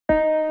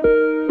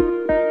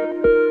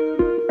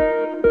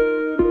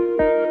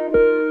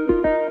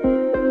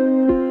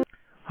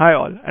Hi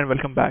all and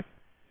welcome back.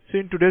 So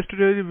in today's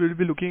tutorial we will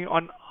be looking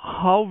on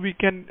how we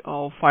can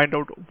find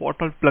out what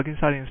all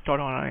plugins are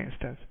installed on our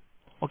instance.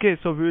 Okay,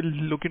 so we will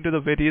look into the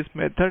various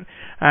method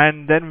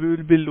and then we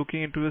will be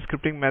looking into the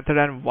scripting method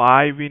and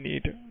why we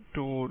need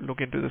to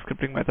look into the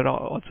scripting method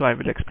also I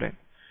will explain.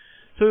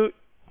 So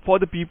for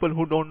the people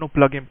who don't know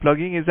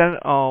plugin is an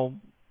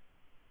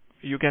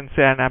you can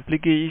say an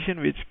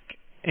application which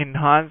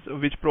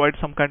provides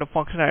some kind of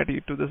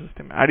functionality to the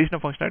system, additional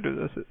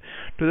functionality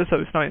to the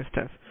ServiceNow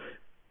instance.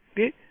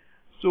 Okay,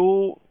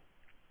 so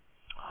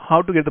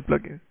how to get the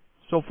plugin?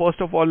 So first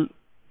of all,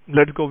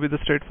 let's go with the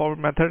straightforward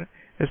method.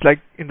 It's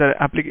like in the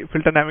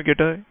filter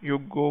navigator, you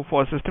go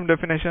for system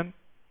definition.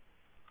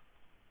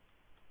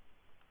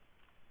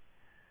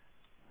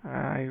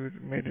 I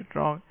made it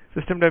wrong.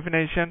 System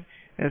definition.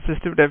 In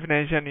system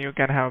definition, you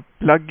can have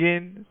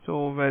plugin.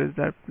 So where is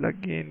that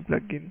plugin?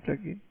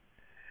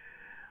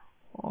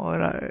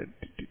 Alright.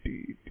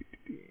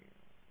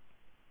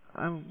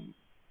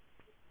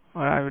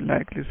 I will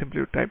likely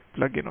simply type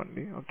plugin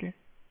only. Okay.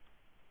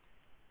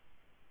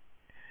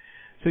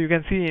 So you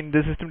can see in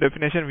the system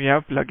definition we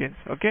have plugins.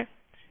 Okay.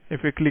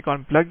 If we click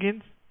on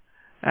plugins,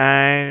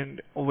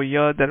 and over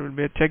here there will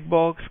be a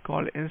checkbox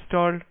called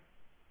installed.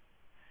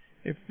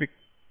 If we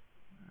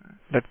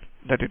let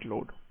it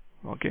load.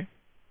 Okay.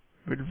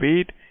 We'll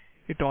wait.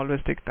 It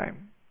always takes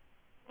time.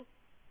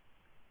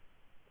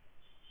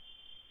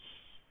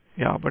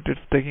 Yeah, but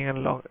it's taking a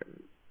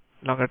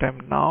longer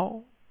time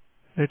now.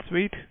 Let's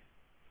wait.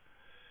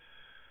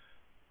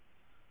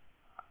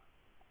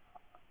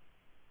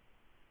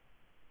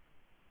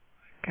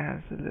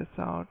 Cancel this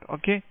out.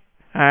 Okay,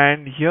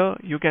 and here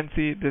you can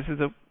see this is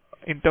a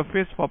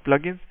interface for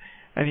plugins,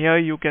 and here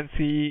you can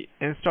see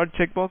installed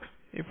checkbox.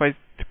 If I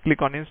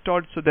click on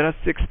installed, so there are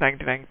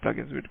 699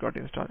 plugins which got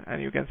installed,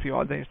 and you can see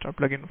all the installed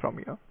plugin from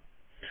here.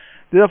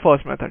 This is the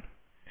first method.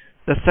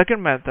 The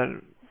second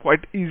method,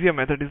 quite easier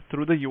method, is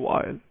through the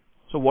URL.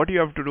 So what you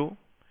have to do,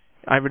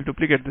 I will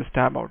duplicate this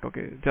tab out,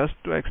 okay, just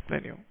to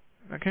explain you.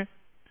 Okay,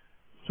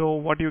 so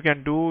what you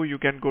can do, you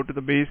can go to the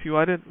base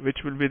URL,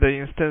 which will be the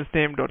instance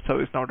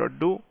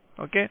name.servicenow.do.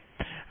 Okay,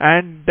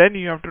 and then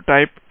you have to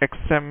type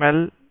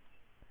xml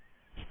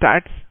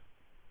stats.do.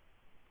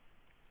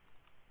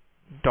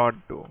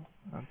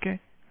 Okay,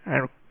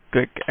 and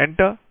click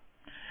enter.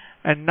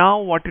 And now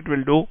what it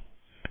will do,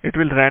 it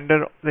will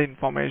render the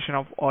information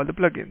of all the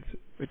plugins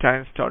which are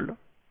installed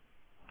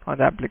on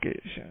the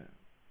application.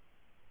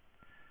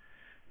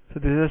 So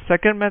this is the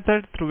second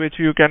method through which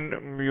you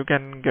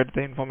can get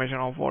the information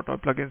of what all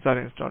plugins are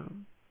installed.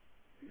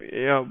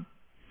 Yeah,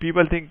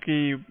 people think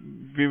we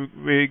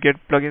get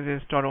plugins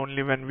installed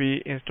only when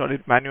we install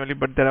it manually,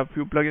 but there are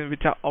few plugins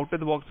which are out of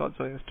the box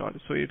also installed.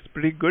 So it's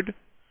pretty good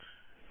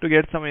to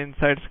get some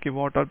insights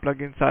what all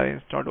plugins are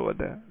installed over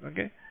there.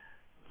 Okay,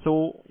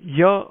 so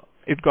here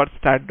it got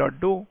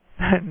stat.do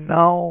and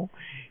now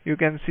you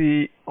can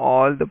see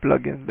all the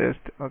plugins list.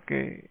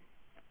 Okay,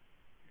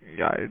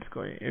 yeah, it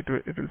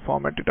will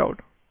format it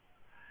out.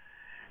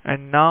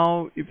 And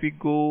now if we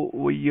go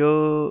over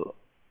here,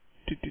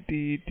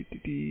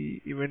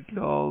 event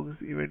logs,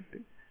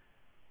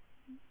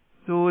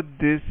 so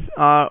these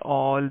are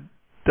all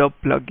the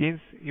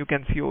plugins. You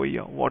can see over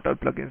here what all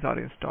plugins are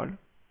installed.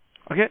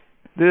 Okay,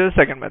 this is the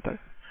second method.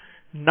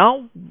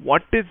 Now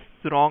what is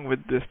wrong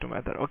with this two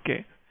method?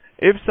 Okay,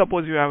 if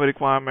suppose you have a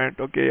requirement,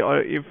 okay,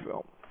 or if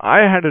I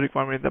had a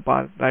requirement in the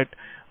past, right?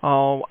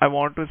 I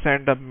want to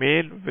send a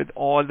mail with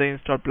all the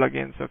installed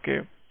plugins,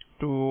 okay,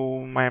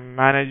 to my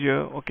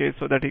manager, okay,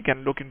 so that he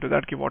can look into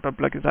that what all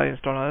plugins are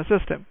installed on the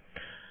system.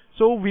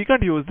 So we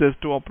can't use these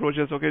two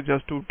approaches, okay,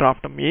 just to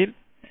draft a mail.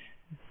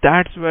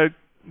 That's where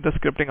the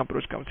scripting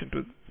approach comes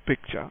into the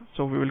picture.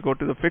 So we will go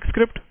to the fix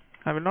script.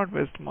 I will not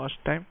waste much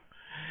time.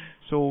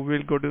 So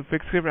we'll go to the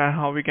fix script and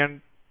how we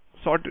can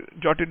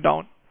jot it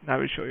down. I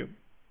will show you.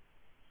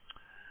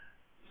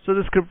 So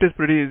the script is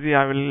pretty easy.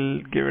 I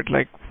will give it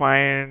like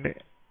find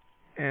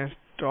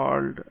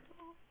installed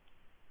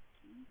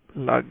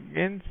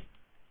plugins.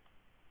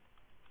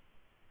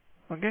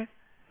 Okay,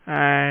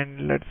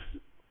 and let's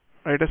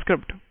write a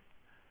script.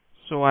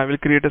 So I will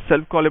create a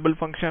self-callable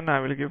function. I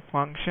will give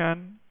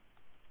function,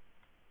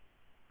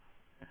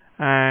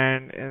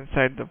 and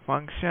inside the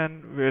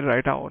function we'll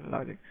write our own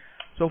logic.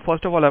 So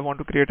first of all, I want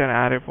to create an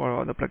array for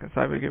all the plugins.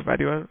 I will give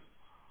variable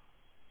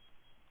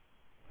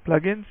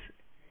plugins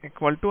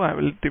equal to, I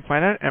will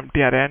define an empty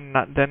array, and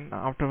then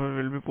after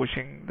we will be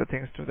pushing the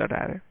things to that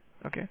array.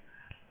 Okay,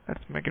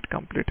 let's make it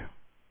complete.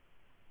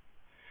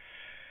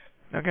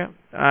 Okay,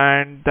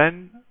 and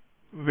then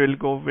we'll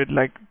go with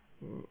like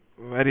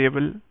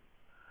variable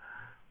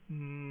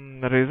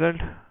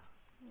result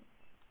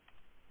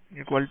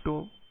equal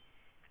to,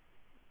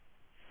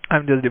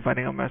 I'm just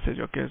defining a message.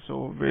 Okay,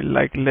 so we'll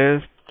like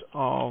list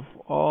of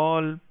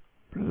all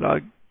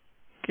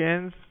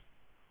plugins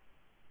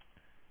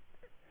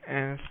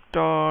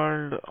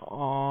installed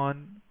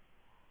on,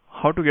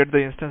 how to get the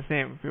instance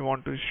name we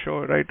want to show,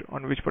 right,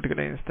 on which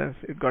particular instance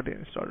it got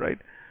installed, right?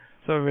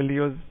 So we'll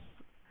use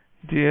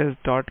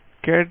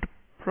gs.get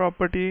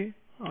property.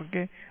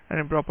 Okay, and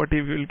in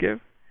property we will give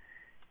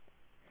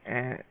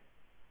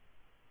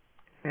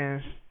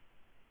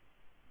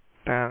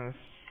instance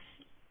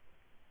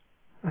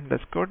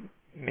underscore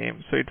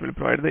name. So it will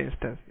provide the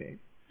instance name.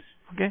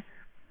 Okay.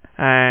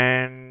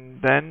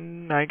 And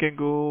then I can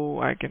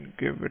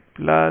give it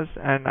plus,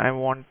 and I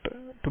want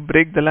to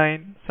break the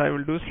line, so I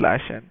will do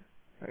slash n.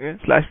 Okay.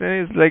 Slash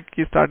n is like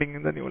he's starting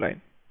in the new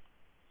line.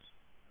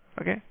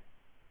 Okay.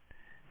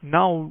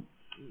 Now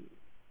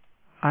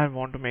I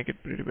want to make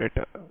it pretty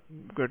better,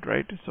 good,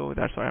 right? So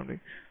that's what I'm doing.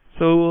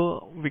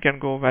 So we can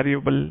go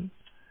variable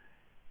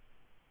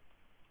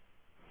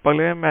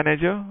plugin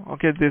manager.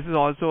 Okay, this is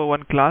also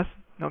one class.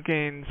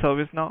 Okay, in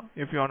ServiceNow,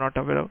 if you are not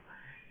aware of,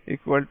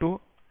 equal to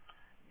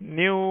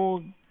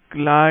new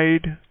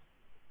glide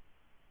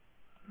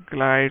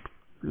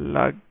plugin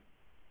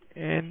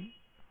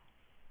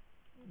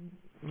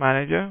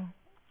manager.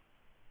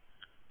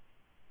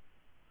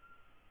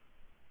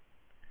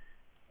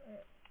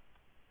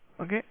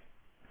 Okay,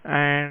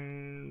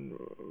 and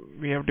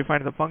we have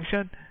defined the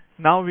function.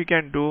 Now we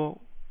can do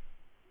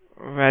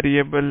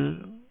variable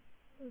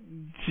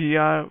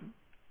gr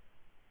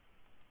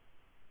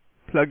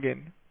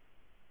plugin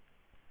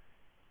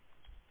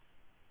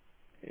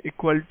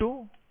equal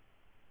to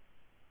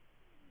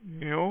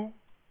new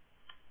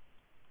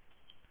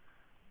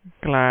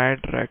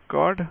glide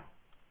record,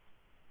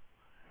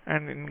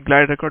 and in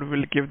glide record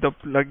we'll give the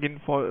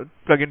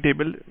plugin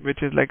table,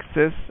 which is like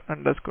sys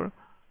underscore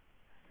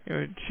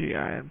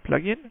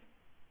gin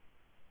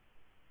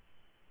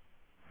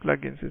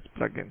plugins is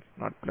plugins,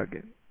 not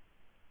plugin.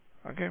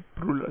 Okay,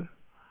 plural.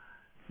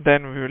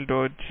 Then we will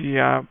do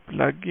gr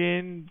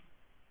plugin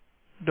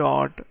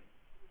dot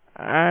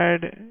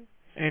add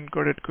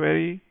encoded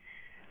query,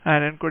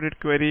 and encoded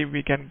query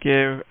we can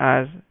give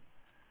as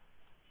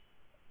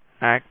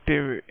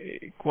active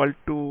equal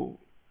to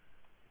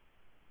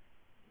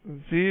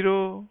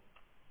 0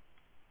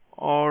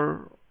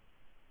 or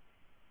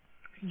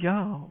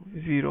 0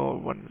 or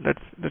 1.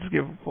 Let's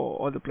give for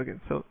all the plugins.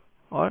 So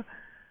or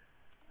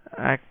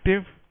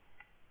active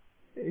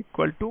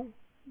equal to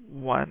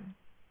 1.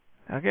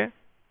 Okay,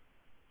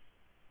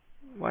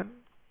 1.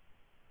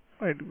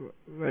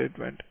 Where it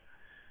went.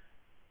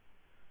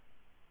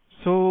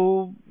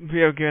 So we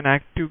have given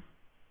active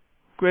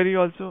query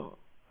also.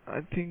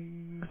 I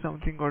think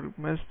something got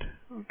missed.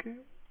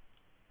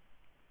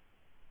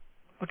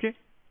 Okay.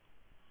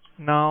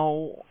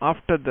 Now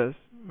after this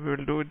we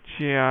will do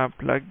gr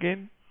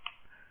plugin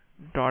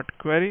dot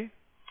query.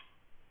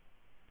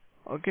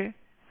 Okay,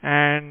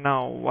 and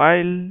now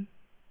while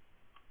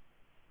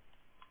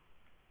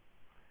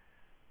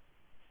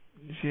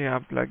gr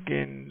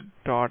plugin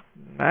dot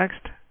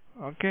next.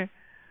 Okay,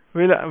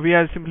 we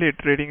are simply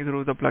iterating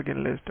through the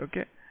plugin list.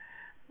 Okay,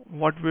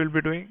 what we'll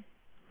be doing,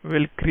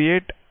 we'll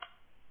create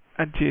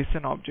a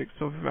JSON object.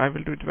 So I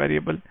will do it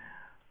variable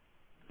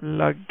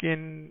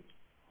plugin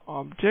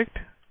object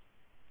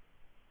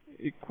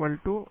equal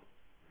to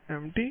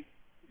empty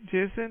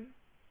JSON,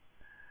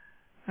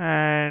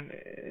 and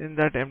in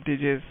that empty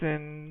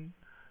JSON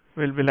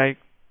will be like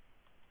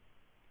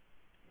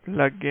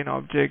plugin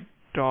object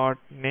dot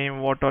name,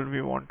 what all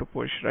we want to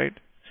push, right?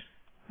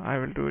 I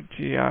will do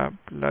gr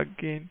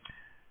plugin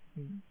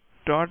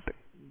dot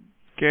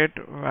get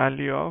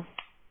value of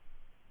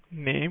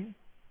name.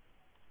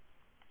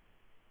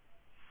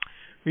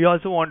 We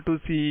also want to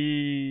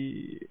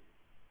see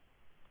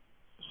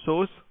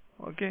source.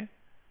 Okay,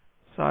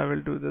 so I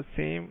will do the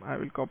same. I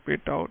will copy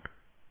it out.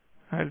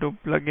 I'll do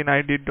plugin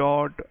id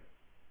dot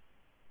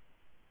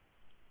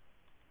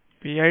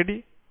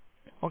pid.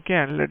 Okay,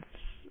 and let's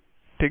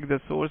take the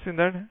source in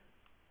that.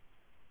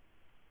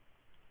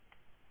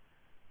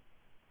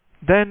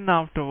 Then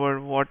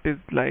afterward, what is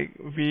like,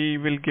 we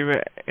will give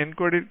a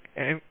encoded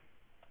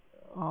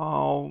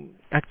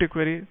active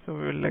query. So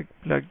we will like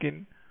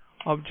plugin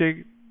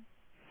object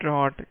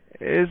dot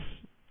is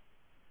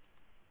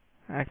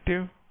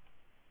active.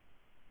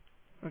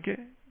 Okay,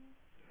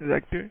 is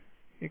active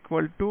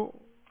equal to,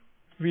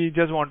 we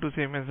just want to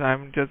say, means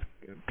I'm just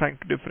trying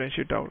to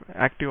differentiate out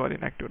active or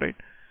inactive, right?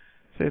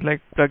 So it's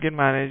like plugin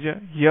manager.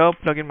 Here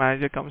plugin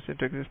manager comes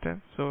into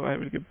existence, so I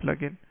will give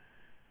plugin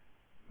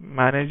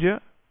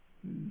manager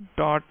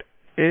dot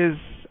is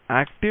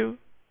active.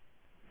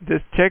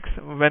 This checks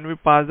when we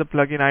pass the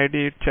plugin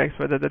ID, it checks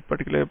whether that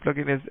particular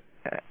plugin is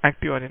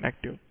active or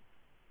inactive.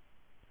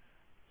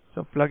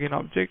 So plugin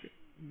object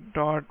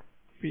dot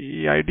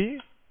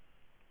pid.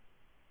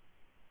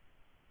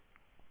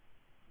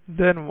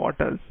 Then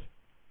what else?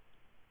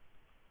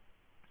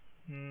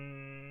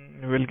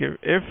 We'll give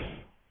if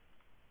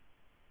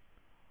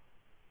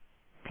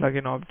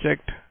plugin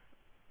object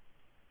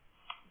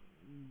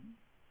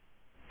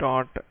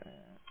dot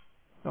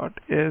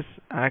is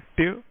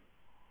active.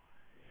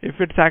 If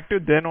it's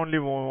active, then only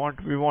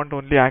we want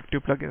only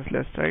active plugins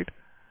list, right?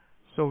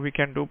 So we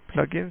can do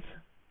plugins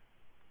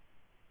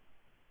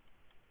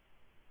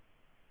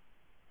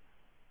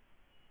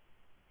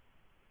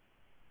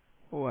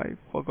Oh, I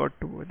forgot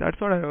to. That's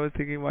what I was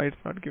thinking, why it's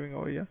not giving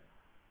over here.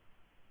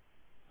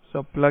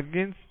 So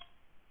plugins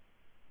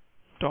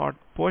dot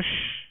push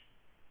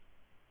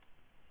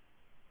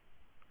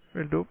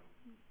We'll do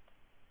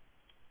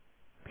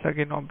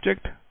plugin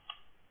object,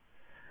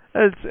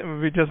 else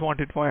we just want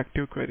it for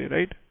active query,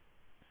 right?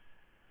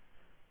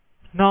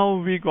 Now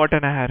we got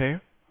an array.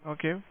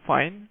 Okay,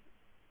 fine.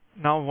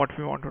 Now what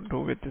we want to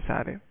do with this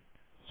array?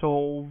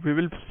 So we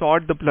will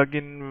sort the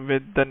plugin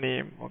with the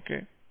name.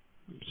 Okay,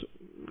 so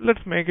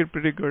let's make it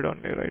pretty good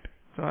only, right?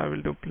 So I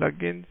will do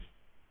plugins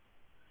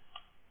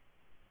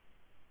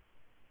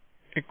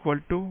equal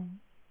to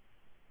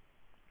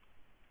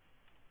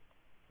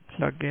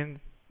plugins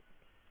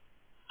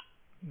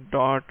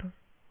dot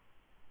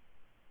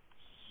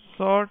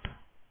sort,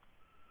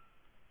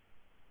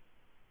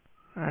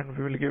 and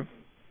we will give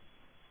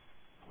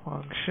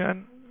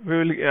function.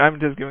 I'm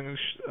just giving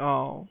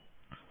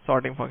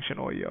sorting function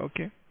over here.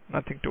 Okay,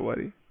 nothing to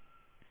worry.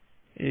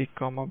 A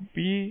comma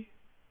b.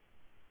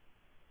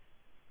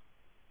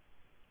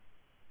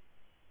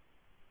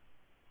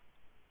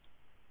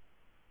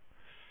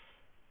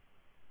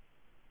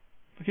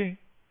 Okay,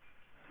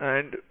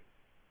 and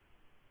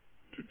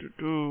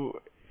to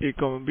a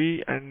comma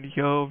b, and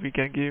here we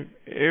can give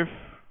if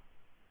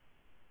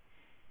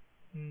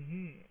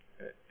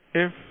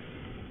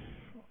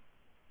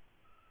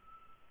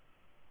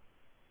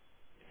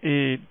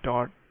a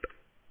dot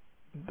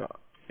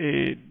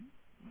a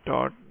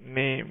dot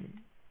name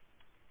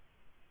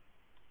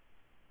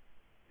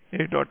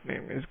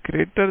is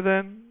greater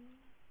than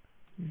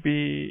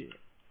b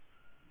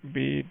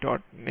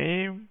dot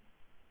name,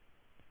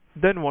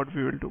 then what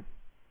we will do?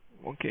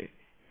 Okay,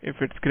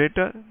 if it's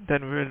greater,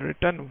 then we will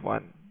return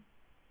 1.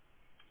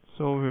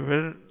 So we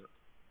will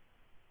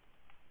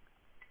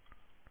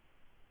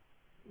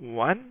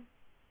 1.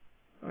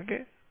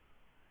 Okay,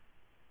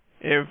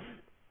 if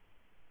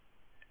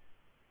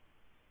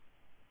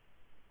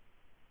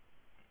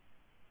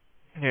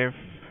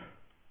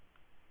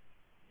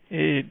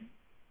a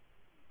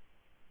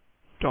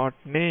dot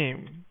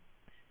name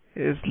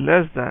is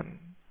less than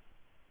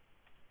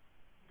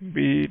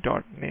b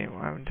dot name,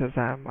 I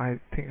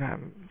think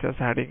I'm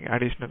just adding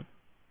additional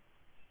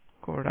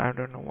code. I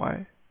don't know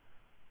why.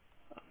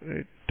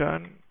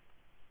 Return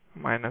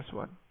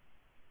 -1.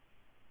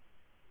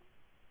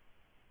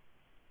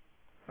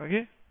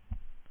 Okay,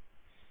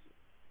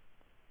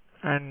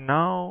 and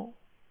now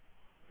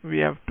we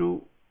have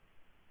to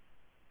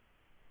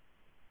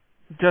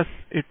just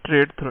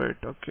iterate through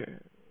it. Okay,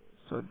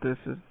 so this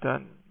is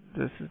done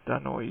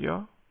over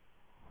here,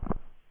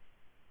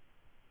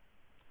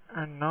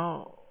 and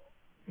now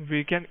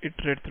we can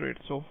iterate through it.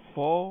 So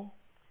for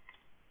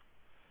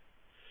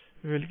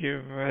we will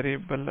give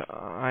variable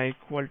I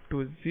equal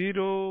to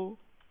 0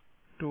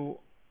 to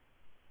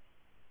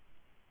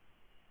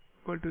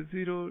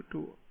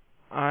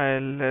I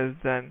less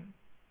than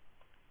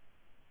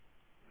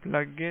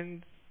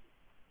plugins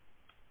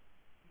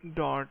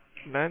dot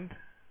length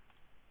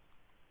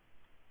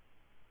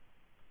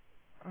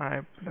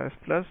I plus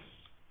plus.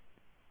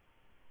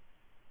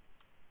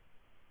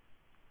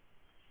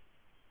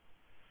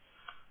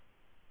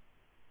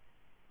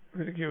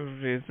 We'll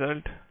give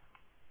result,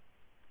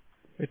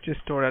 which is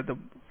stored at the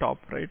top,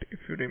 right? If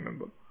you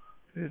remember,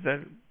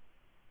 result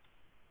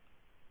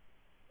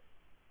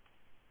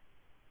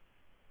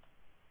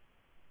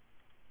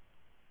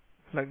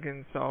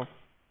plugins of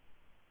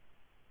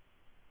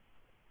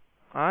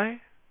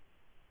I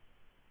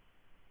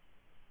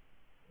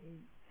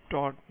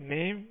dot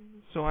name.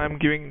 So I'm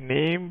giving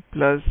name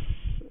plus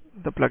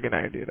the plugin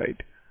ID,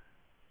 right?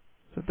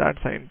 So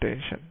that's our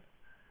intention.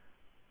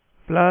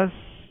 Plus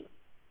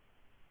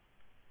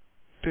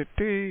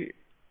tt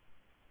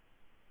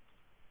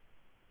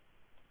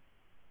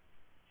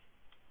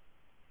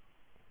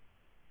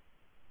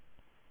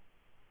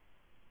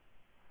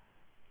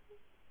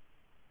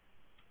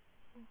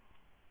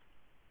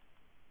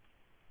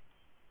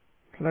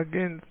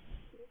plugins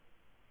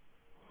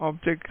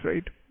object,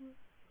 right?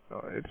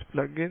 It's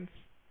plugins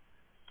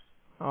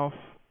of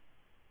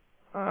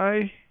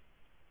I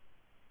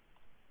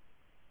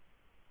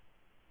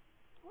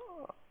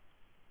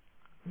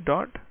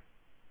dot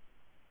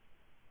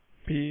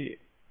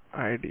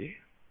PID.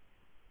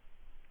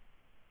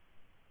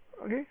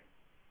 Okay,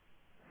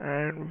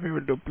 and we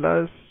will do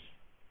plus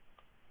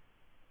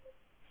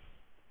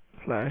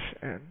slash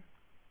n.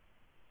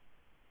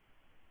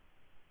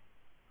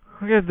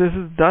 Okay, this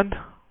is done,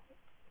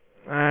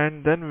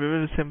 and then we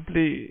will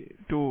simply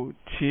do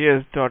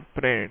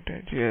gs.print.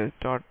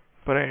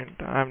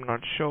 I'm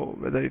not sure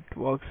whether it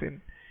works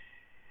in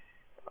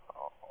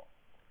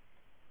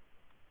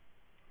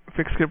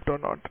fixed script or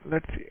not.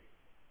 Let's see.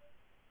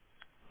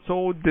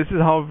 So this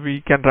is how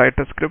we can write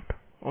a script.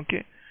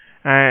 Okay,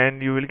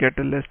 and you will get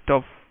a list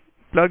of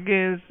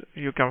plugins.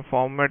 You can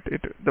format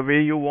it the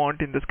way you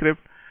want in the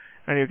script,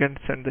 and you can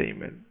send the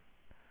email.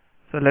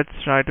 So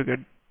let's try to get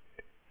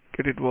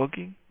it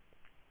working.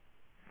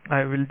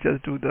 I will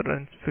just do the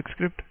run fixed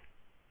script,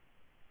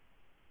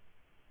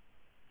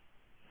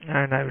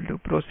 and I will do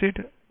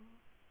proceed.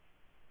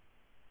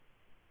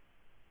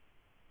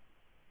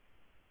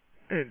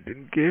 It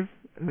didn't give.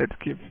 Let's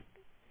give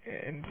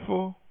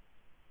info.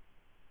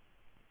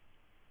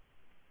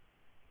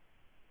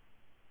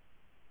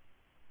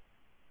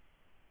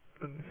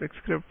 Fix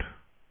script.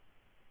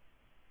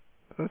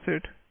 That's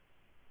it.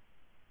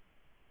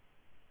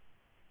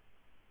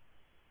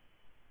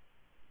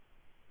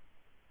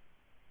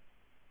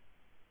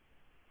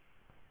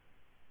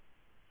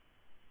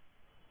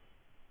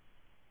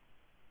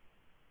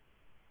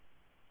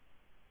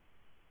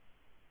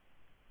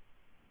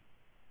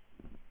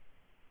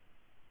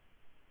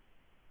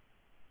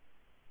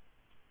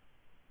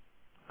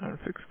 And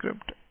fix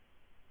script.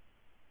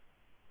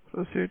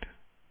 Proceed.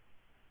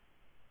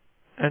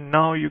 And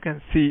now you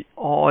can see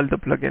all the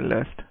plugin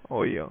list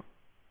over here.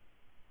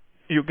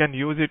 You can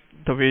use it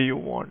the way you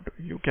want.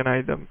 You can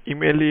either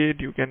email it,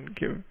 you can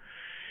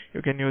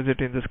use it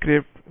in the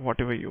script,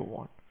 whatever you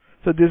want.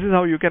 So this is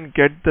how you can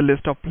get the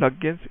list of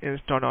plugins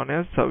installed on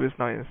a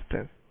ServiceNow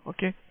instance.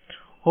 Okay.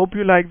 Hope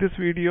you like this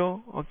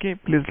video. Okay.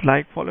 Please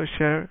like, follow,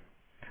 share,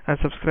 and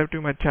subscribe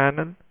to my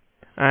channel.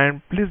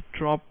 And please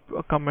drop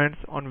comments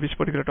on which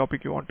particular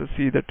topic you want to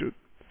see the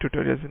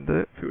tutorials in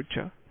the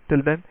future.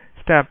 Till then,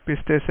 stay happy,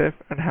 stay safe,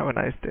 and have a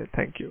nice day.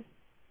 Thank you.